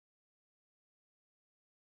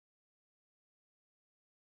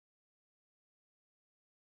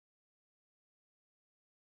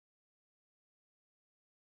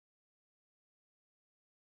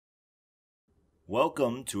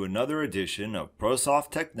Welcome to another edition of ProSoft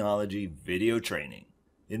Technology video training.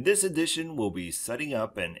 In this edition, we'll be setting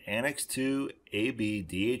up an AN-X4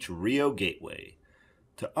 AB/DH Rio gateway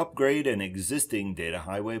to upgrade an existing Data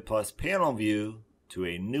Highway Plus PanelView to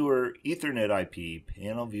a newer EtherNet IP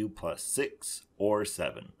PanelView Plus 6 or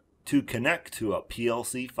 7 to connect to a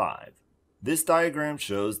PLC5. This diagram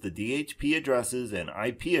shows the DHP addresses and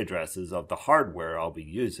IP addresses of the hardware I'll be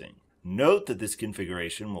using. Note that this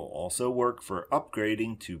configuration will also work for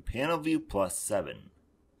upgrading to PanelView Plus 7.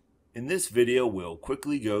 In this video, we'll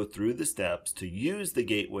quickly go through the steps to use the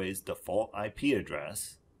gateway's default IP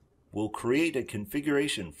address. We'll create a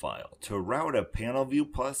configuration file to route a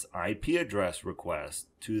PanelView Plus IP address request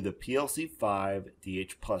to the PLC5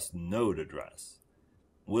 DH Plus node address.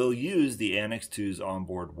 We'll use the AN-X4's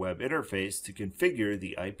onboard web interface to configure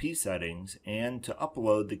the IP settings and to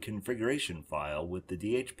upload the configuration file with the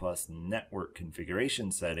DH Plus network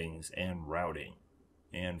configuration settings and routing.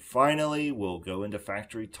 And finally, we'll go into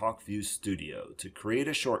Factory TalkView Studio to create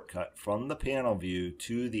a shortcut from the PanelView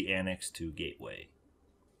to the AN-X4 gateway.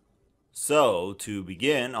 So, to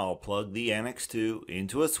begin, I'll plug the AN-X4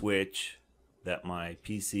 into a switch that my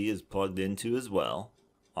PC is plugged into as well.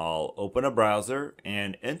 I'll open a browser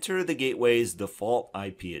and enter the gateway's default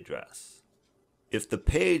IP address. If the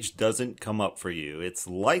page doesn't come up for you, it's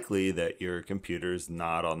likely that your computer's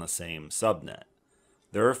not on the same subnet.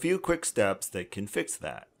 There are a few quick steps that can fix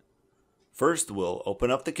that. First, we'll open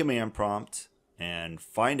up the command prompt and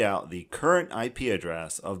find out the current IP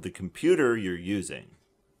address of the computer you're using.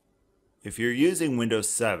 If you're using Windows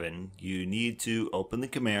 7, you need to open the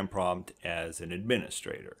command prompt as an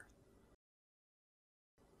administrator.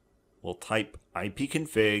 We'll type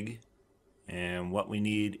ipconfig, and what we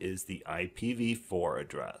need is the IPv4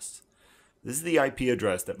 address. This is the IP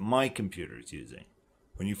address that my computer is using.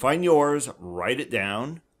 When you find yours, write it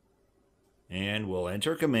down, and we'll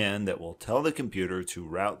enter a command that will tell the computer to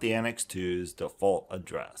route the AN-X4's default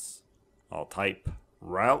address. I'll type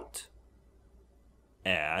route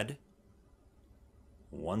add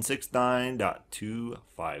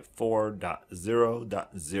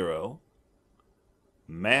 169.254.0.0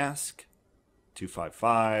 mask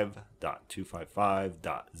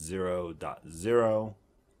 255.255.0.0,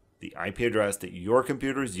 the IP address that your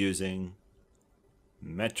computer is using,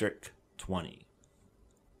 metric 20.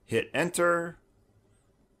 Hit enter,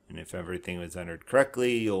 and if everything was entered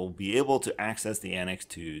correctly, you'll be able to access the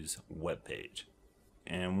AN-X4's web page.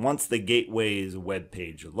 And once the gateway's web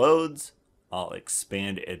page loads, I'll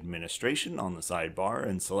expand administration on the sidebar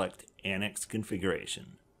and select AN-X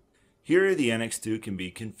configuration. Here, the AN-X4 can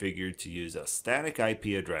be configured to use a static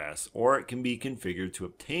IP address, or it can be configured to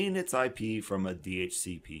obtain its IP from a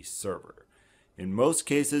DHCP server. In most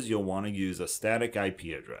cases, you'll want to use a static IP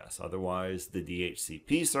address. Otherwise, the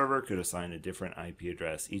DHCP server could assign a different IP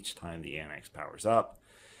address each time the AN-X powers up.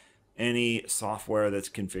 Any software that's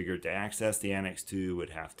configured to access the AN-X4 would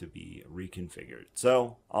have to be reconfigured.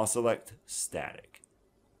 So I'll select static.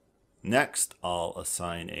 Next, I'll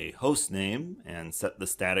assign a host name and set the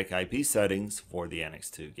static IP settings for the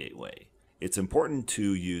AN-X4 gateway. It's important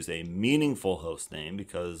to use a meaningful host name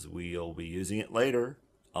because we'll be using it later.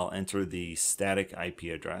 I'll enter the static IP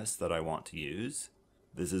address that I want to use.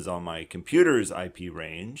 This is on my computer's IP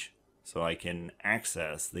range, so I can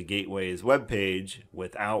access the gateway's web page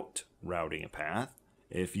without routing a path.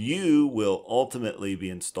 If you will ultimately be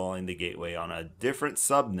installing the gateway on a different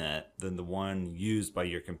subnet than the one used by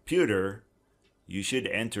your computer, you should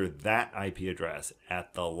enter that IP address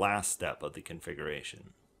at the last step of the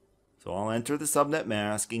configuration. So I'll enter the subnet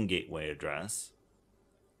mask and gateway address.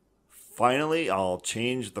 Finally, I'll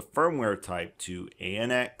change the firmware type to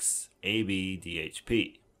AN-X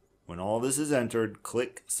AB/DHP. When all this is entered,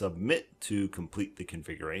 click Submit to complete the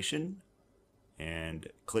configuration, and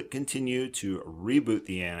click Continue to reboot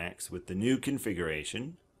the AN-X with the new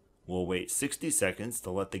configuration. We'll wait 60 seconds to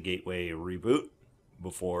let the gateway reboot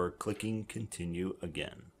before clicking Continue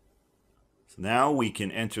again. So now we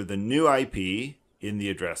can enter the new IP in the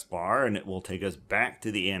address bar, and it will take us back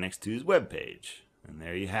to the AN-X4's web page. And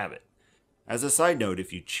there you have it. As a side note,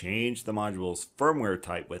 if you change the module's firmware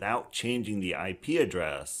type without changing the IP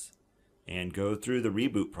address and go through the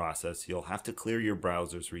reboot process, you'll have to clear your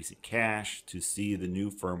browser's recent cache to see the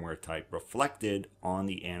new firmware type reflected on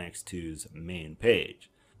the AN-X4's main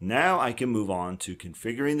page. Now I can move on to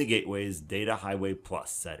configuring the gateway's Data Highway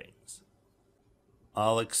Plus settings.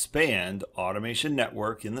 I'll expand Automation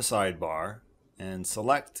Network in the sidebar and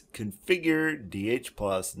select Configure DH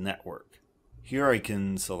Plus Network. Here I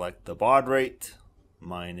can select the baud rate.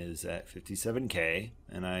 Mine is at 57K,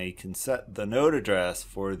 and I can set the node address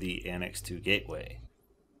for the AN-X4 gateway.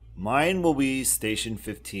 Mine will be station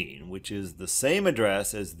 15, which is the same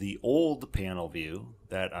address as the old PanelView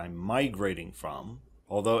that I'm migrating from,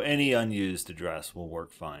 although any unused address will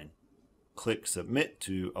work fine. Click Submit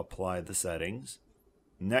to apply the settings.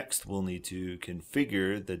 Next, we'll need to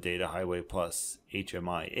configure the Data Highway Plus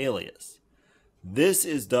HMI alias. This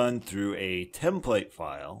is done through a template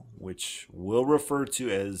file, which we'll refer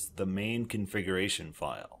to as the main configuration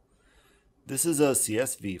file. This is a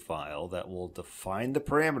CSV file that will define the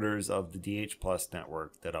parameters of the DH Plus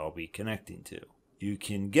network that I'll be connecting to. You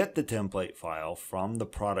can get the template file from the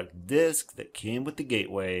product disk that came with the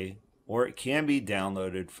gateway, or it can be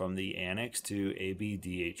downloaded from the AN-X4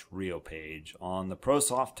 ABDH Rio page on the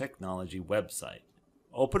ProSoft Technology website.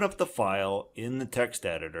 Open up the file in the text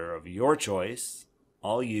editor of your choice.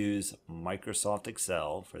 I'll use Microsoft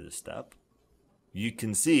Excel for this step. You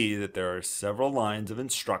can see that there are several lines of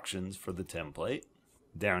instructions for the template.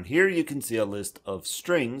 Down here you can see a list of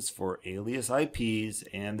strings for alias IPs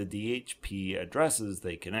and the DHP addresses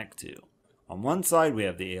they connect to. On one side we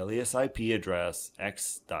have the alias IP address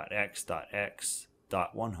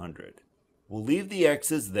x.x.x.100. We'll leave the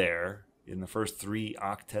x's there in the first 3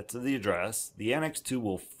 octets of the address. The AN-X2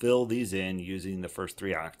 will fill these in using the first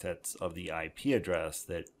 3 octets of the IP address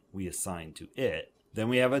that we assign to it. Then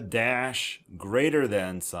we have a dash greater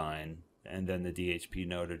than sign, and then the DHP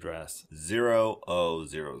node address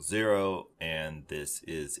 0000, and this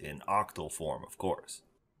is in octal form, of course.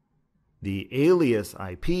 The alias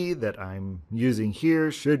IP that I'm using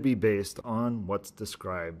here should be based on what's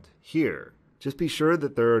described here. Just be sure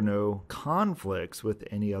that there are no conflicts with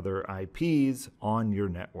any other IPs on your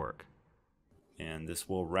network. And this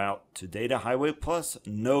will route to Data Highway Plus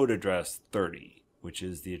node address 30. Which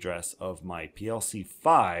is the address of my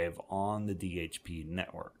PLC5 on the DHP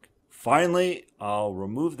network. Finally, I'll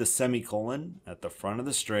remove the semicolon at the front of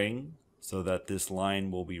the string so that this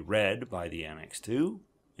line will be read by the AN-X2.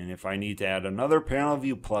 And if I need to add another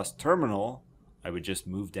PanelView Plus terminal, I would just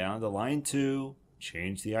move down to line 2,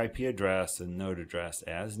 change the IP address and node address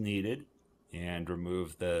as needed, and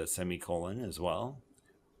remove the semicolon as well.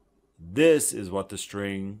 This is what the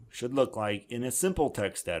string should look like in a simple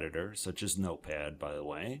text editor, such as Notepad, by the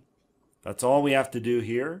way. That's all we have to do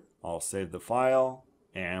here. I'll save the file,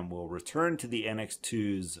 and we'll return to the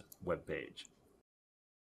AN-X2's webpage.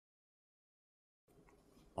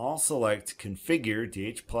 I'll select Configure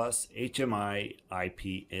DH Plus HMI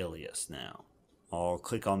IP Alias now. I'll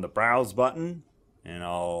click on the Browse button, and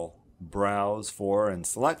I'll browse for and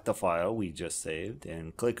select the file we just saved,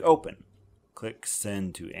 and click Open. Click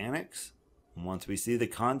Send to AN-X. And once we see the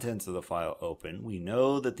contents of the file open, we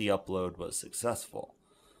know that the upload was successful.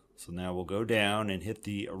 So now we'll go down and hit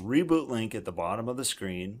the reboot link at the bottom of the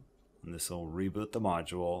screen, and this will reboot the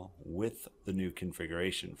module with the new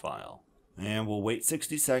configuration file. And we'll wait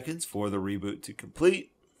 60 seconds for the reboot to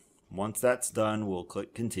complete. Once that's done, we'll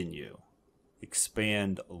click Continue.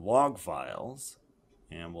 Expand log files,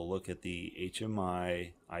 and we'll look at the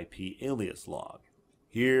HMI IP alias log.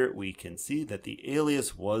 Here we can see that the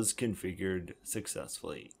alias was configured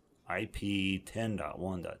successfully. IP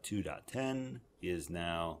 10.1.2.10 is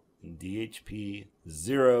now DHP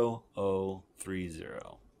 0030.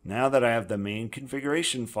 Now that I have the main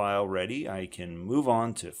configuration file ready, I can move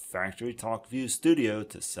on to FactoryTalk View Studio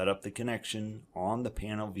to set up the connection on the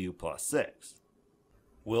PanelView Plus 6.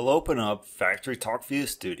 We'll open up FactoryTalk View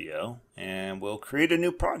Studio and we'll create a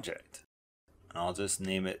new project. I'll just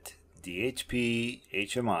name it DHP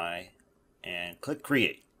HMI and click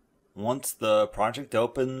Create. Once the project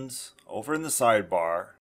opens, over in the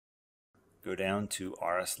sidebar, go down to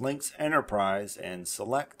RS Links Enterprise and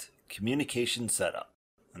select Communication Setup.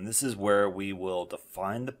 And this is where we will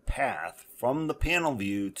define the path from the panel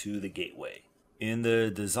view to the gateway. In the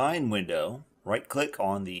design window, right-click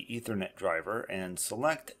on the EtherNet driver and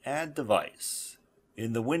select Add Device.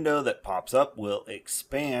 In the window that pops up, we'll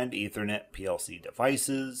expand Ethernet PLC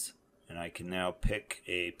devices, and I can now pick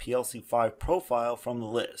a PLC5 profile from the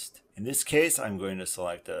list. In this case, I'm going to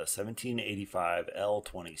select a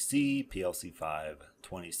 1785L20C PLC5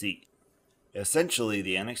 20C. Essentially,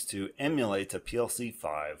 the AN-X2 emulates a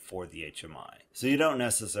PLC5 for the HMI. So you don't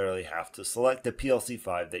necessarily have to select the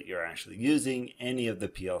PLC5 that you're actually using. Any of the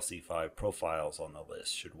PLC5 profiles on the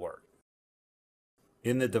list should work.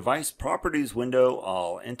 In the Device Properties window,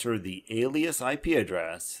 I'll enter the alias IP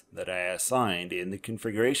address that I assigned in the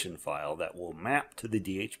configuration file that will map to the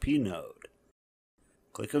DHP node.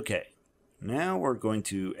 Click OK. Now we're going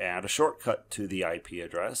to add a shortcut to the IP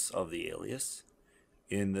address of the alias.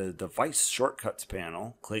 In the Device Shortcuts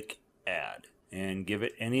panel, click Add and give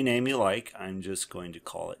it any name you like. I'm just going to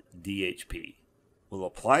call it DHP. We'll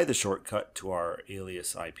apply the shortcut to our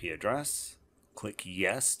alias IP address, click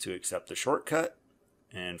Yes to accept the shortcut,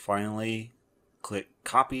 and finally click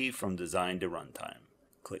Copy from Design to Runtime.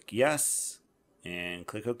 Click Yes, and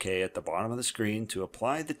click OK at the bottom of the screen to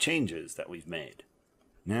apply the changes that we've made.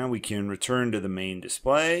 Now we can return to the main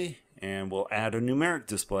display, and we'll add a numeric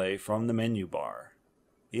display from the menu bar.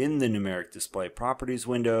 In the numeric display properties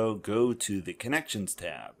window, go to the Connections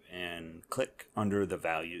tab and click under the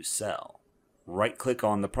Values cell. Right-click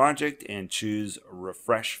on the project and choose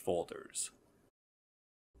Refresh Folders.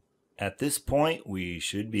 At this point, we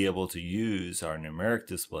should be able to use our numeric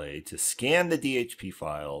display to scan the DHP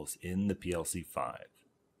files in the PLC5.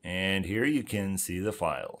 And here you can see the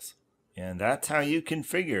files. And that's how you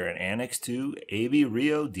configure an AN-X4 AB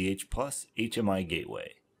Rio DH Plus HMI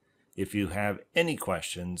gateway. If you have any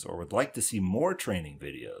questions or would like to see more training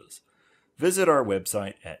videos, visit our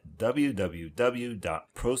website at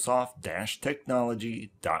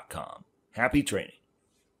www.prosoft-technology.com. Happy training!